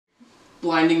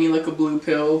Blinding me like a blue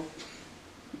pill.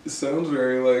 It sounds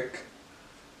very like...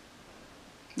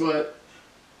 What?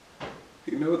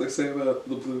 You know what they say about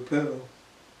the blue pill?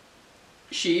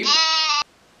 Sheep?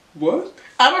 What?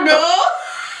 I don't know!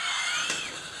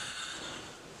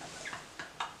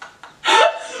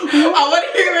 I want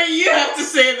to hear what you have to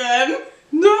say then.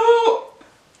 No!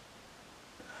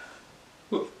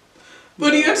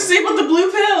 What do you have to say about the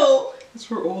blue pill? It's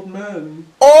for old men.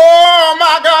 Oh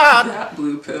my god! That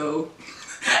blue pill.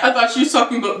 I thought she was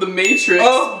talking about the Matrix.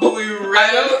 Oh, blue,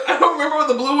 red. I don't remember what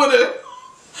the blue one is.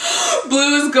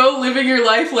 Blue is go living your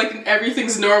life like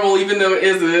everything's normal even though it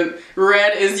isn't.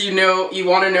 Red is you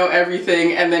want to know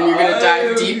everything and then you're going to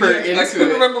dive deeper into it. I couldn't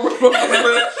remember what one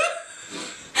was.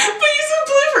 But you said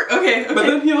blue for... Okay. But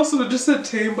then he also just said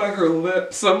tamed by her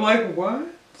lips. I'm like, what?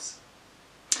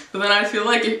 But then I feel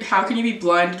like, how can you be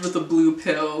blinded with a blue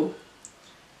pill?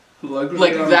 Luxury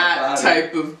Like on that the body.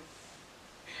 type of...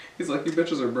 He's like, you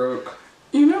bitches are broke.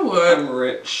 You know what? I'm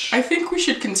rich. I think we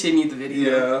should continue the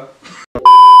video. Yeah.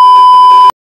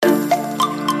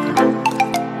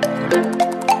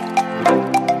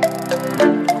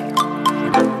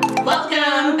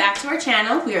 Welcome back to our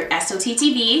channel. We are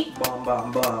SOTTB. Bomb,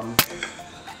 bomb, bomb.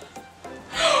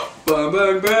 Bang,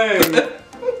 bang, bang.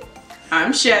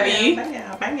 I'm Chevy. Bang,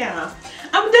 bang.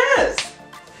 I'm Des.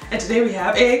 And today we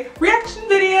have a reaction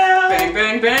video. Bang,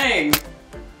 bang, bang.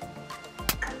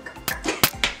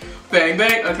 Bang,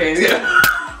 bang. Okay. Yeah.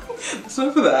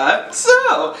 So for that.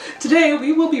 So, today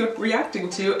we will be reacting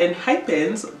to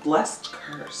ENHYPEN's Blessed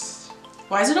Curse.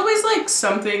 Why is it always like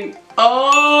something?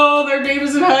 Oh, their name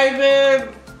is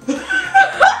ENHYPEN.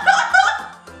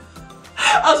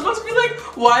 I was about to be like,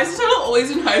 why is the title always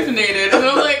hyphenated? And then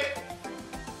I'm like,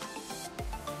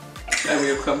 And we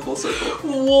have come full circle.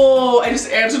 whoa, I just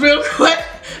answered real quick.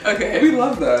 Okay. We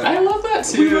love that. I love that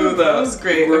too. We love that. That was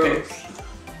great. Growth. Okay.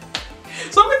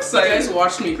 So I'm You excited. guys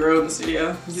watched me grow in the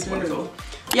studio. It's did. wonderful.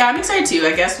 Yeah, I'm excited too.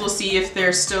 I guess we'll see if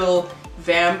they're still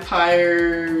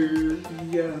vampire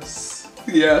Yes.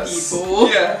 Yes. people.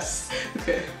 Yes.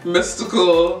 Okay.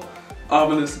 Mystical,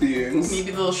 ominous beings.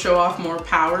 Maybe they'll show off more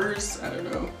powers. I don't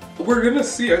know. We're gonna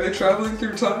see. Are they traveling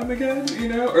through time again? You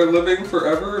know, or living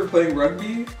forever and playing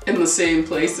rugby? In the same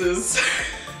places.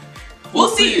 We'll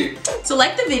see. So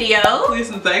like the video. Please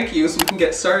and thank you, so we can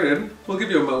get started. We'll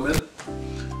give you a moment.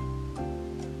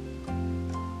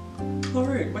 All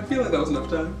right. I feel like that was enough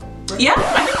time. Right? Yeah,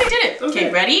 I think they did it. Okay,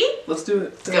 Okay. ready? Let's do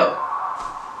it. Let's go.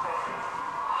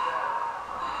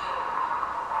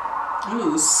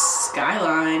 Ooh,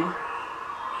 skyline.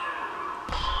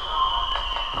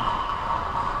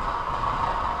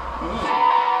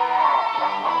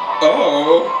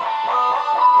 Oh.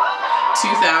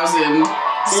 2000.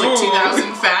 It's like Ooh.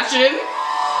 2000 fashion.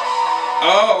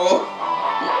 Oh.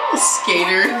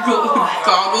 Skater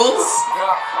goggles.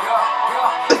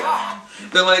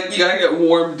 They're like, you gotta get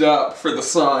warmed up for the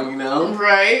song, you know?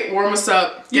 Right? Warm us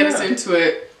up. Get us Yeah. into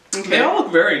it. They Okay. all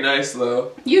look very nice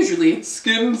though. Usually.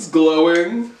 Skin's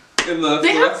glowing in the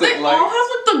They fluorescent all have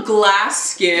lights. like the glass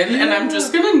skin, and I'm Yeah.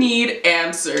 just gonna need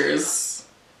answers.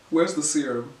 Where's the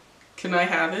serum? Can I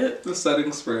have it The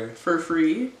setting spray. for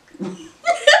free?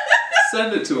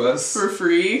 Send it to us. For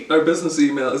free, Our business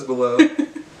email is below.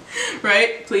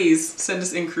 right? Please send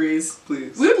us inquiries.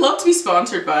 Please. We would love to be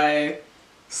sponsored by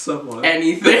Someone.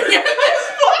 anything at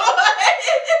this point.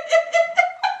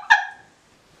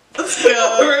 Let's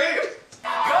go. Right?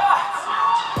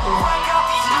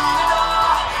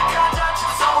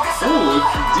 Oh,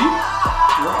 it's deep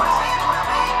rock.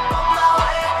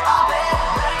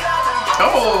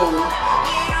 Oh.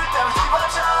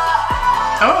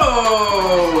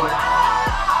 Oh.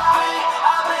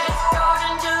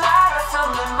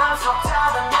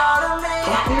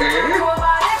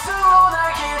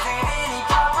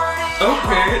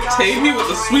 Okay, tame me with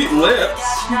the sweet lips.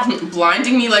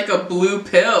 Blinding me like a blue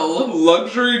pill.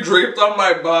 Luxury draped on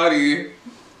my body.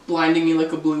 Blinding me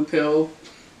like a blue pill.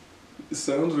 It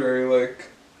sounds very like,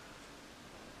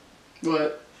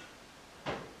 What?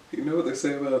 you know what they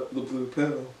say about the blue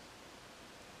pill?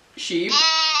 Sheep?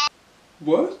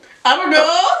 What? I don't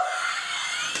know.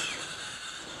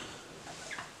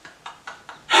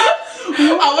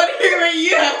 I want to hear what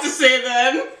you have to say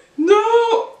then.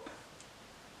 No!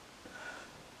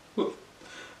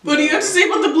 What do you have to say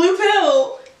about the blue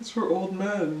pill? It's for old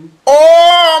men.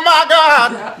 Oh my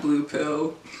god! That blue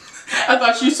pill. I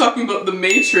thought she was talking about the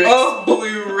Matrix. Oh,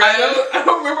 blue, red. I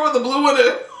don't remember what the blue one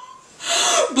is.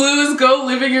 Blue is go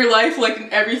living your life like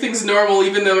everything's normal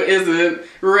even though it isn't.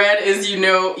 Red is you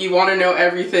want to know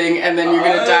everything and then you're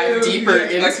going to dive deeper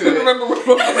into I couldn't it. remember what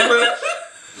one was.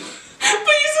 But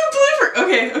you said blue for...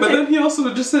 Okay. But then he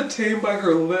also just said tamed by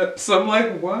her lips. I'm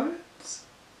like, what?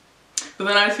 But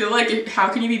then I feel like, how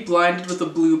can you be blinded with a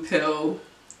blue pill?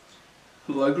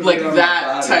 Luxury Like on that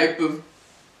my body. type of...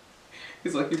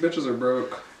 He's like, you bitches are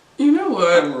broke. You know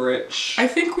what? I'm rich. I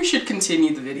think we should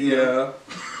continue the video. Yeah.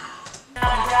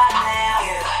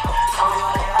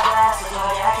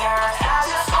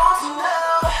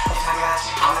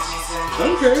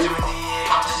 Okay.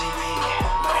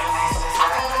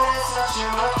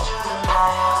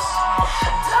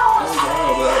 Oh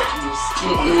wow, that just...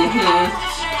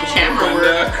 The camera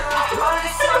work.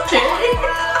 Okay.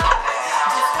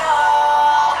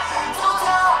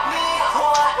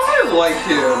 I like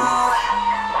him.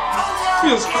 He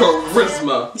has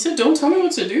charisma. He said, don't tell me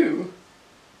what to do.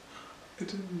 I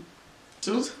didn't...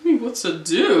 Don't tell me what to I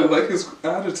do. like his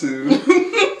attitude.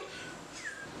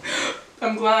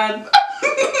 I'm glad.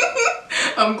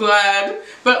 I'm glad.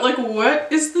 But like,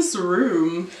 what is this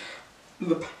room?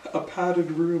 A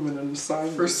padded room in an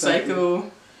asylum. For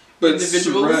psycho but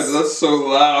individuals? Red, that's so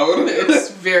loud. It's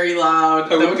very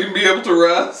loud. I wouldn't even be able to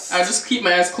rest. I just keep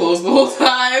my eyes closed the whole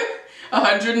time.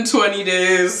 120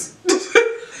 days.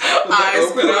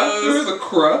 Eyes open after closed. the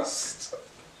crust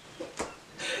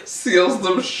seals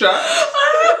them shut.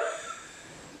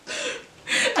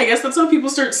 I guess that's how people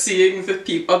start seeing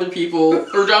the other people,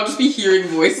 or I'll just be hearing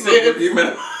voices. You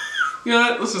know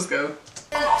what? Let's just go.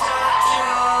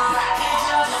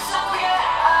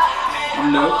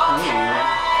 No pain.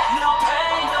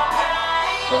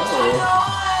 Oh.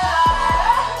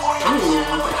 Ooh,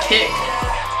 a kick.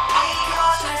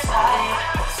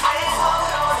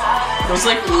 Those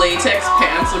like latex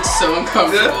pants look so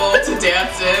uncomfortable to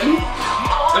dance in.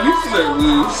 At least they're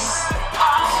loose.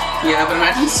 Yeah, but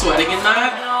imagine sweating in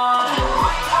that.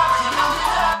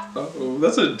 Oh,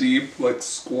 that's a deep like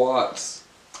squat.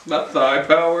 Not thigh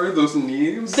power, those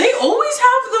knees. They always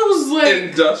have those like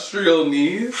industrial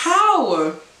knees.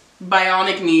 how?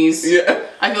 Bionic knees. Yeah.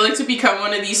 I feel like to become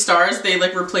one of these stars, they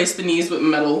like replace the knees with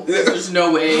metal. Yeah. There's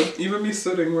no way. Even me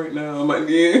sitting right now, my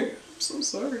knee. I'm so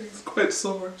sorry. It's quite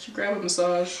sore. Should grab a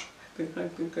massage. I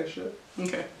think I should.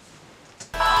 Okay.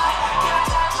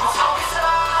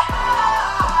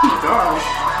 Oh my gosh.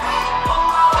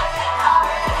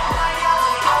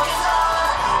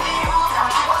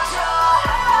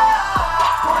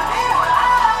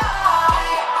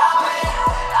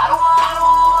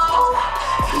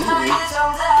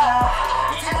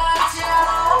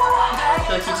 I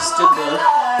feel like you just did the...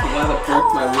 Glad I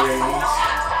broke my wings.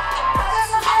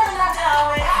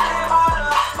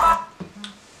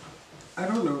 I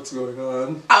don't know what's going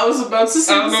on. I was about to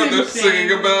say I don't the know what same they're thing.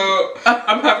 singing about.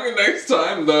 I'm having a nice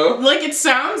time though. Like, it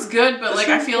sounds good, but like,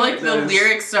 I feel like the Nice.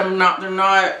 lyrics, they're not,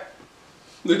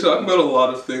 They're talking about a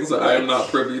lot of things that I am not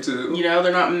privy to. you know,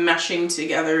 they're not meshing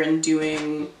together and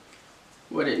doing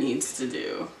what it needs to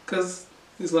do. Because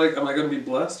he's like, am I going to be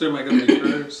blessed or am I going to be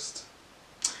cursed?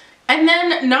 And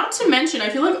then, not to mention, I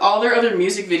feel like all their other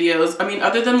music videos, I mean,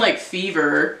 other than like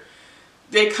Fever,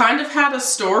 they kind of had a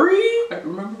story. I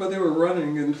remember when they were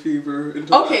running in Fever.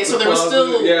 Okay, so there was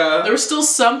still, yeah. there was still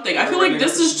something. I feel like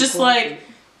this is just like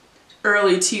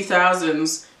early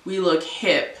 2000s. We look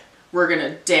hip. We're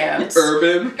gonna dance.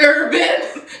 Urban.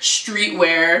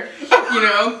 Streetwear. You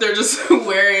know, they're just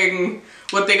wearing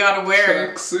what they gotta wear.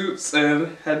 Track suits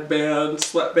and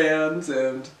headbands, sweatbands,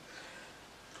 and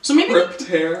So maybe. ripped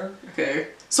hair. Okay.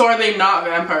 So are they not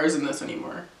vampires in this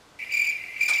anymore?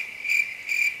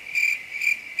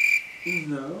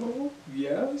 No.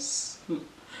 Yes.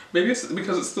 Maybe it's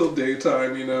because it's still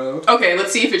daytime, you know. Okay,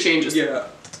 let's see if it changes. Yeah.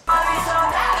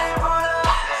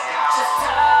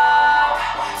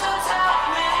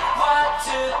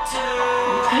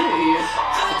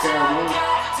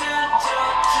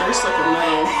 First like a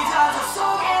metal.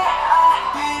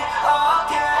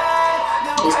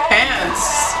 Those pants.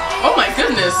 Oh my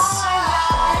goodness.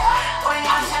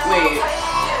 Wait.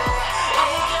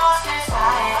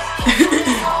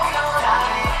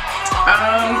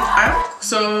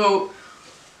 So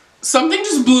something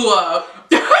just blew up.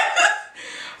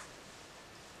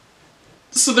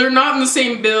 So they're not in the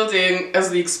same building as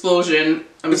the explosion,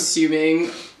 I'm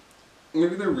assuming.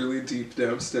 Maybe they're really deep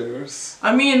downstairs.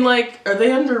 I mean, like, are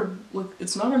they under... Look,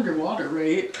 it's not underwater,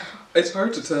 right? It's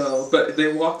hard to tell, but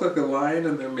they walk like a lion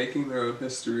and they're making their own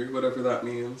history, whatever that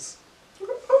means.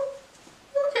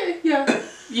 Okay, yeah.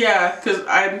 Yeah, because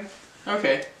I'm...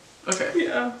 Okay. Okay.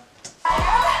 Yeah.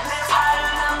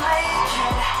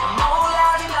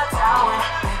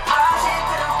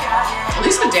 At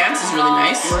least the dance is really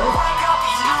nice.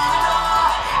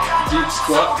 Deep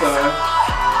squat time.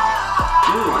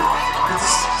 Ooh, there's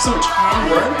so much hand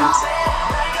movement.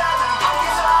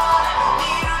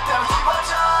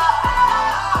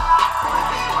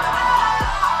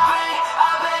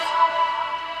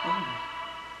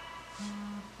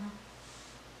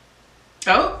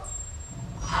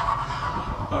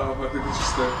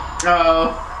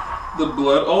 Oh. The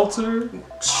blood altar?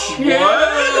 Chill.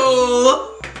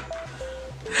 What?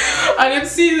 I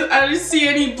didn't see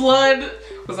any blood.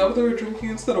 Was that what they were drinking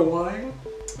instead of wine?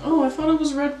 Oh, I thought it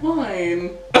was red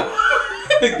wine.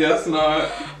 I guess not. I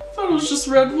thought it was just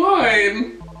red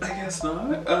wine. I guess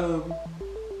not.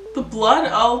 The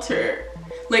blood altar.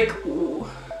 Like, ooh.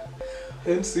 I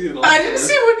didn't see an altar. I didn't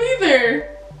see one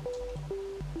either.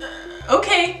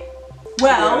 Okay.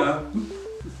 Well, Yeah.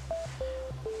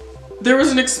 there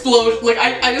was an explosion. Like,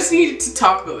 I just needed to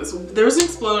talk about this. There was an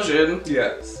explosion.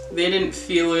 Yes. They didn't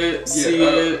feel it, see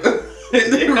it.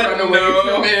 They Run had away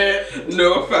from it.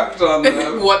 no effect on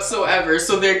them. Whatsoever.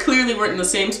 So they clearly weren't in the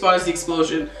same spot as the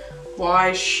explosion.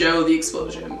 Why show the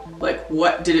explosion? Like,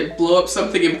 what? Did it blow up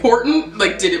something important?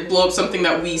 Like, did it blow up something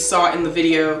that we saw in the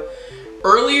video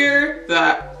earlier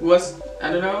that was, I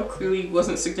don't know, clearly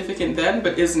wasn't significant then,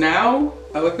 but is now?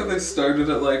 I like how they started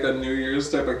at like a New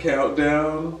Year's type of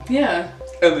countdown. Yeah.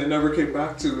 And they never came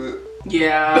back to it.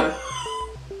 Yeah.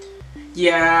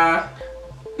 Yeah.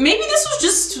 Maybe this was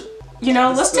just, you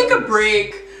know, let's take a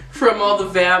break from all the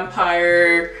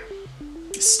vampire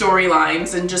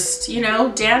storylines and just, you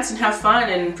know, dance and have fun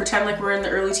and pretend like we're in the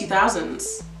early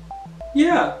 2000s.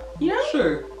 Yeah. Yeah?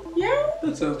 Sure. Yeah?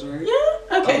 That sounds right.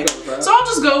 Yeah? Okay. I'll go with that. So I'll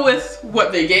just go with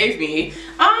what they gave me.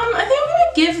 I think I'm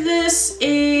gonna give this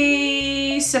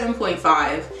a 7.5.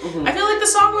 I feel like the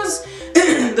song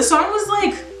was,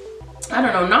 like, I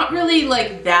don't know, not really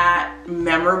like that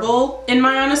memorable in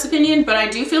my honest opinion, but I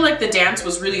do feel like the dance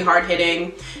was really hard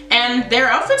hitting and their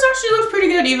outfits actually looked pretty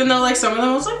good, even though like some of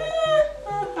them was like,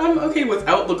 I'm okay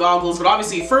without the goggles, but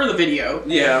obviously for the video.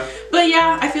 Yeah. But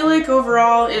yeah, I feel like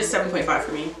overall is 7.5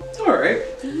 for me. Alright.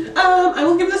 I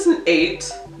will give this an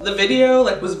 8. The video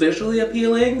like was visually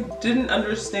appealing. Didn't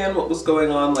understand what was going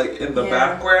on like in the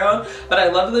background, but I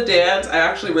love the dance. I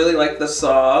actually really like the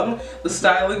song. The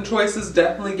styling choices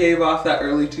definitely gave off that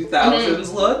early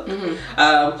 2000s look,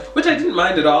 which I didn't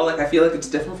mind at all. Like I feel like it's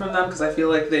different from them because I feel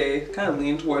like they kind of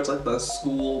lean towards like the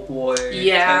schoolboy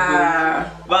type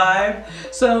of vibe.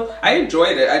 So I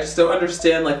enjoyed it. I just don't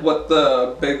understand like what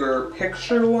the bigger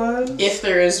picture was. If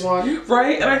there is one.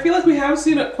 Right, and I feel like we have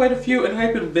seen quite a few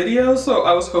ENHYPEN videos, so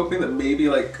I was hoping that maybe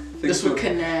like this would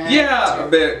connect. Yeah, a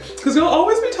bit. Because you'll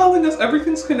always be telling us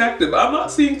everything's connected, but I'm not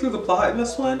seeing through the plot in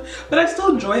this one, but I still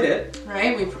enjoyed it.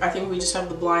 Right, I think we just have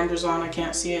the blinders on, I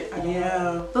can't see it.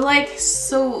 Yeah. But like,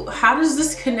 so how does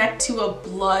this connect to a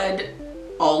blood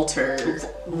altar?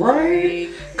 Right?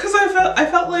 Because I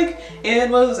felt like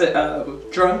in, what was it,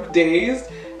 Drunk Dazed,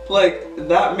 like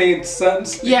that made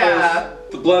sense because yeah.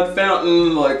 The blood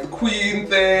fountain, like the queen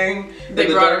thing, they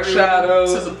the brought dark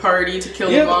shadows to the party to kill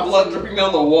them off. The blood dripping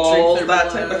down the walls,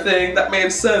 that type of thing. That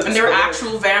made sense. And they were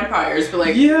actual vampires, but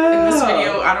like in this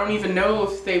video, I don't even know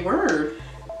if they were.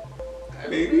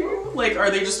 Maybe. Like, are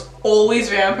they just always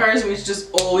vampires and we should just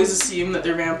always assume that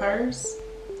they're vampires?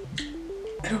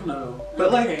 I don't know.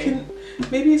 But like,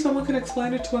 maybe someone can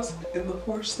explain it to us in the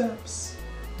 4 steps.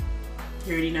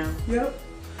 You already know. Yep.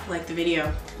 Like the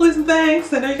video. Please and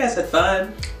thanks. I know you guys had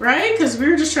fun. Right? Because we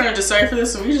were just trying to decipher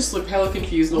this and we just looked hella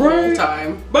confused the whole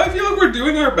time. But I feel like we're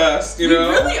doing our best, you know?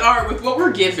 We really are with what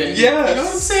we're given. Yes. You know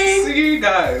what I'm saying? See,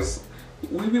 guys,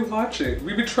 we be watching.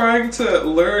 We be trying to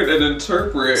learn and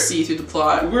interpret. See through the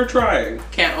plot. We're trying.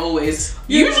 Can't always.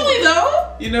 Usually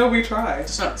though. You know, we try.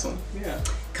 Just not this one. Yeah.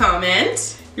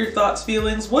 Comment. Your thoughts,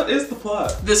 feelings. What is the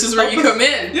plot? This is where you come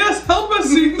in. Yes, help us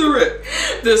see through it.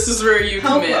 This is where you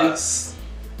come in. Help us.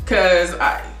 Cause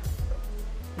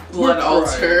blood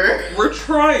altar. We're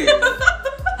trying.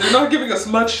 They're not giving us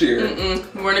much here.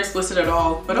 We weren't explicit at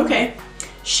all, but okay.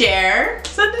 Share.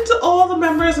 Send it to all the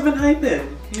members of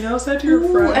ENHYPEN. You know, send it to your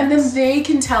friends. And then they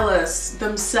can tell us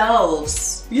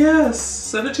themselves. Yes,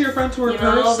 send it to your friends who are You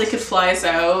know, they could fly us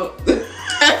out. I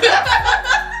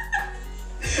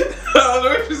don't know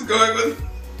where she's going with.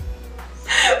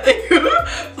 They could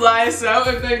fly us out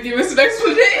and then give us an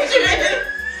explanation.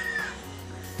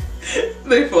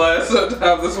 They fly us out to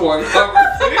have this one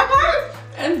conversation.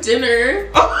 And dinner.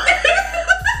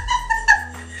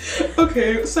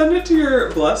 Okay, send it to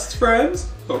your blessed friends,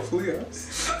 hopefully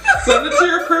us. Send it to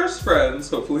your cursed friends,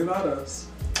 hopefully not us.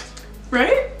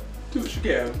 Right? Do what you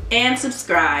can. And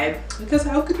subscribe. Because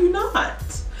how could you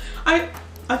not? I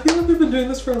feel like we've been doing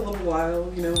this for a little while.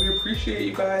 You know, we appreciate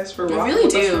you guys for rocking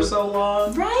with us for so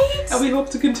long. Right? And we hope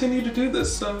to continue to do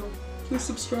this, so please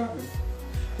subscribe.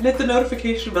 And hit the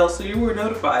notification bell so you were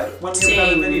notified when we have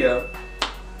another video.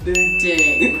 Ding.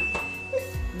 Ding.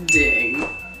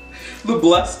 Ding. The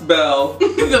blessed bell.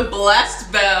 The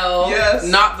blessed bell. Yes.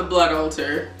 Not the blood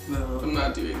altar. No. I'm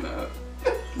not doing that.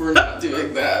 We're not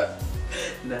doing that.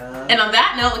 Nah. And on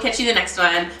that note, we'll catch you in the next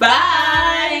one.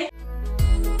 Bye!